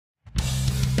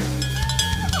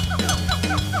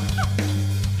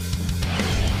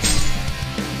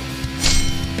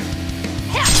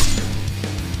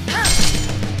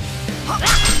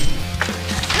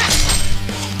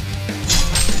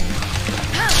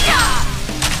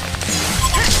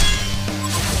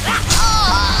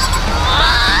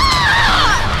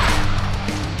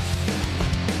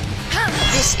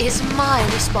my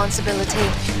responsibility.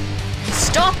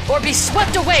 Stop or be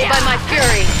swept away by my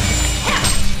fury!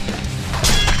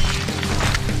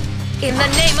 In the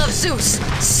name of Zeus,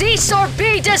 cease or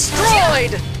be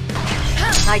destroyed!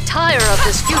 I tire of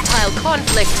this futile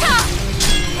conflict.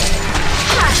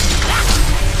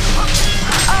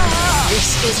 This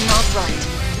is not right.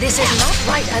 This is not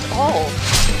right at all.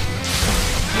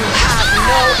 You have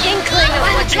no inkling of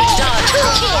what you've done.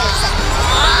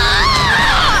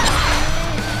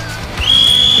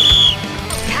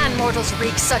 Can mortals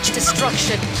wreak such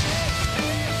destruction?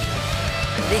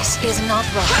 This is not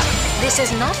right. This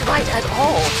is not right at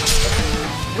all.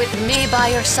 With me by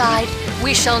your side,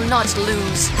 we shall not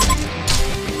lose.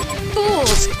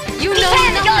 Fools! You know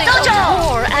nothing of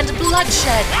war and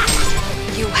bloodshed.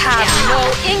 You have no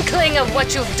inkling of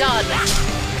what you've done.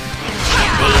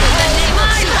 In the name of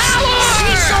Zeus,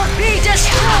 cease or be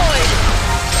destroyed!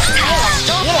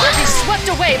 Stop or be swept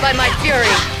away by my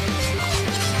fury.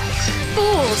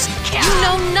 Fools! You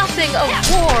know nothing of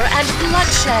war and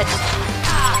bloodshed.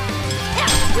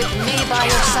 With me by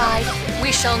your side,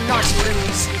 we shall not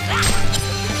lose.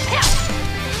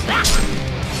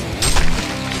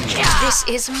 This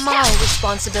is my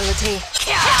responsibility.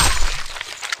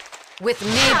 With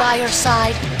me by your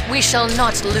side, we shall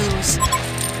not lose.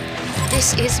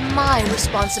 This is my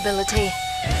responsibility.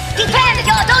 Defend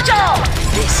your dojo!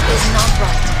 This is not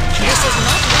right. This is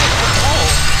not right at all.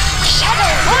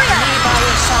 Shadow With me by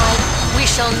your side, we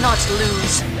shall not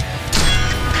lose.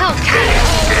 How can you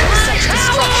do such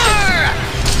destruction?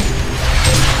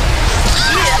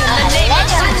 In the name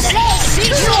of Zeus,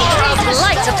 you are a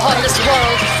blight upon this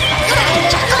world.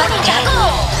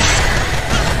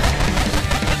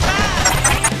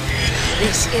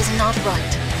 This is not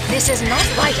right. This is not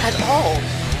right at all.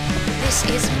 This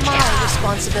is my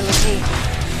responsibility.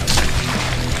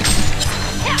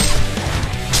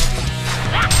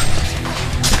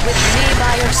 With me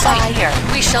by your side,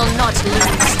 we shall not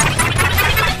lose.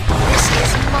 This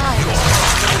is my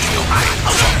responsibility.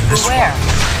 Beware!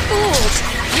 Fools!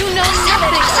 You know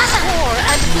nothing of war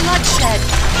and bloodshed.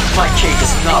 My cake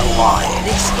is not alive.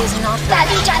 This is not The right.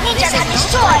 Legion This ninjas is have not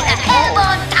destroyed right the at all.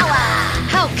 airborne tower!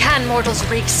 How can mortals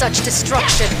wreak such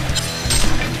destruction?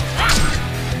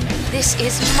 This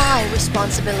is my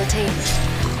responsibility.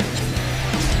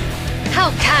 How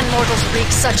can mortals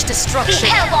wreak such The destruction?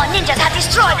 airborne ninjas have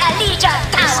destroyed a Legion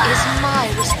This tower! is my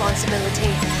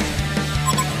responsibility.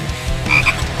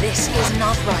 This is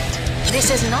not right. This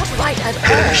is not right at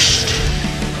all.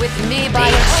 With me by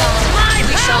your side,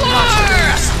 we shall not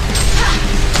lose.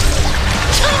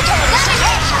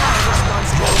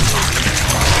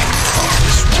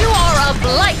 You are a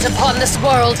blight upon this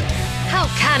world. How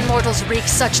can mortals wreak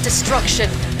such destruction?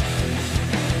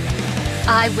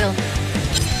 I will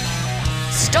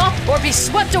stop or be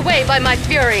swept away by my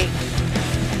fury.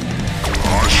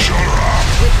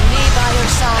 With me by your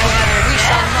side, we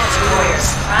shall not lose.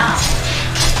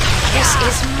 This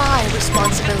is my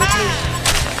responsibility.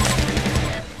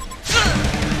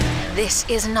 This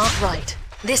is not right.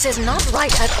 This is not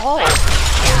right at all.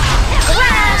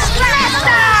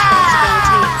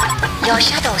 Your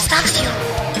shadow stalks you.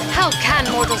 How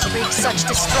can mortals wreak such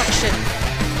destruction?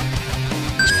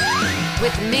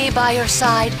 With me by your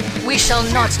side, we shall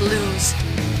not lose.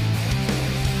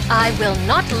 I will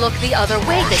not look the other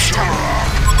way this time.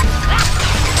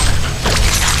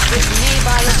 With me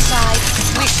by your side,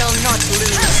 we shall not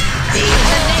lose. In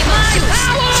the name of Zeus,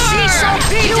 cease or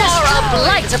be destroyed. You are a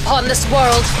blight upon this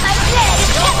world.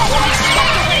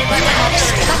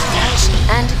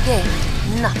 And gain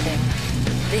nothing.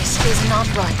 This is not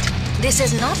right. This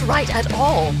is not right at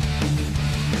all.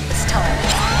 This time.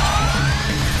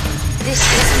 This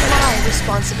is my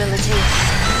responsibility.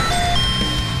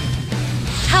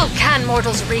 How can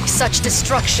mortals wreak such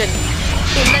destruction?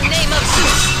 In the name of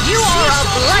Zeus, you are a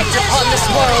blight upon this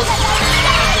world.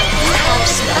 You have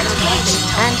spectated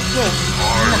and gain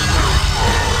nothing.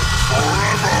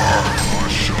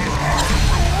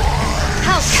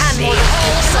 How can mortals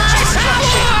wreak such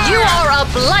destruction? You are a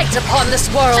blight upon this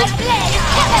world.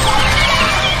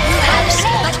 You have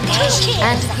spectated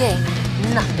and gain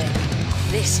nothing.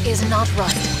 This is not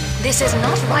right. This is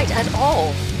not right at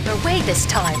all. Away this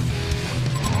time.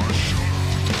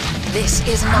 This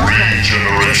is not right.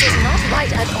 This is not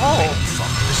right at all.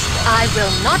 I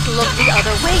will not look the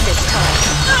other way this time.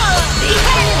 You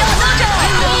know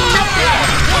nothing.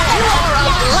 You are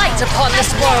a blight upon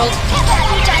this world.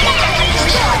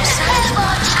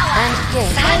 And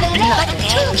gain nothing.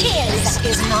 This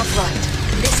is not right.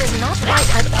 This is not right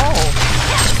at all.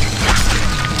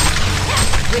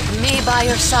 With me by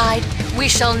your side, we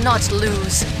shall not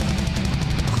lose.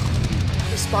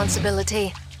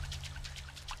 Responsibility.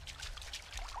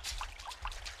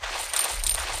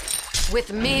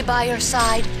 With me by your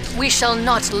side, we shall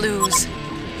not lose.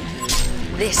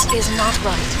 This is not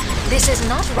right. This is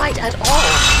not right at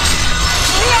all.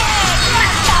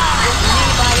 With me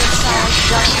by your side,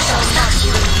 we shall not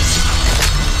lose.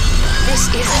 This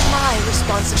is my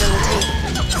responsibility.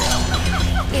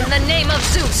 In the name of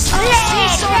Zeus, be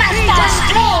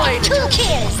destroyed! 2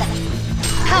 kills!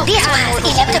 How This can one's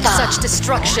mortals bring inevitable. such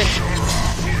destruction?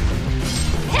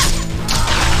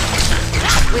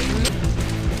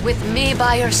 With me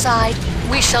by your side,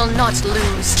 we shall not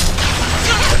lose.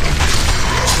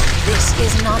 This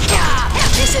is not right.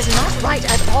 This is not right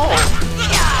at all.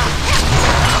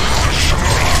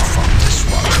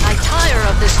 I tire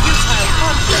of this futile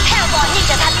conflict. Hellborn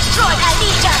ninjas have destroyed a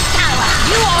Legion's tower!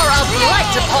 You are a blight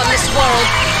upon this world.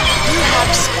 You have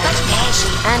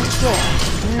speculation and give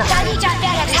The nothing. Legion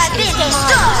barracks has This been is my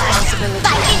destroyed responsibility.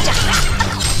 by ninjas!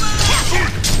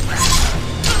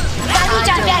 The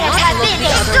Legion will barracks not has look been the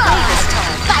other way destroyed this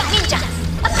time. by ninjas!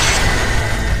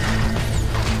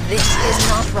 This is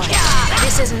not right.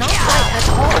 This is not right at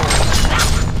all.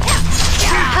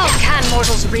 How can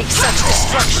mortals wreak such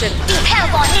destruction? The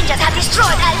Hellborn ninjas have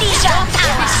destroyed a Legion Be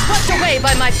tower! swept away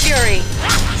by my fury.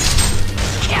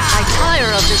 I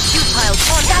tire of this futile The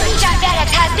conflict. Legion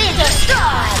barracks has been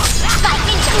destroyed by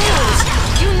ninjas!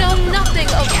 You know nothing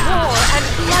of war and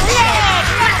bloodshed.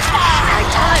 I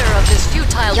tire of this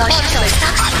futile Your shadow conflict.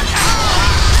 stalks you!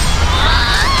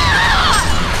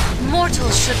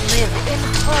 Mortals should live in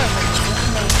harmony with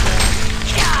nature.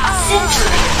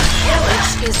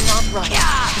 This is not right.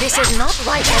 This is not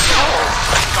right at all.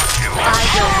 I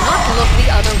will not look the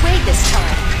other way this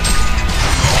time.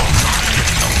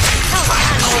 How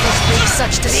can mortals bring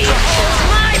such destruction?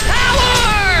 My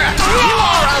power! You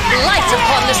are a blight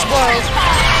upon this world.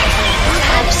 You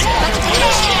have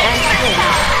speculation and faith.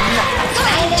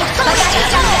 Nothing. The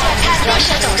Legion barracks has been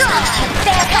destroyed!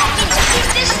 Their black ninja is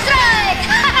destroyed!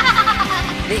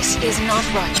 This is not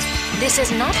right. This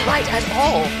is not right at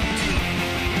all.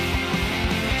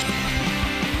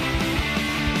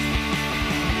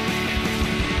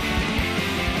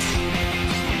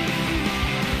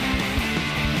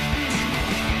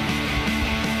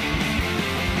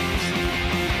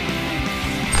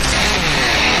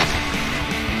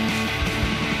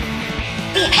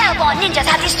 The Hellborn ninjas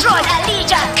have destroyed a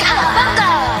Legion!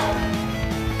 Cowabunga!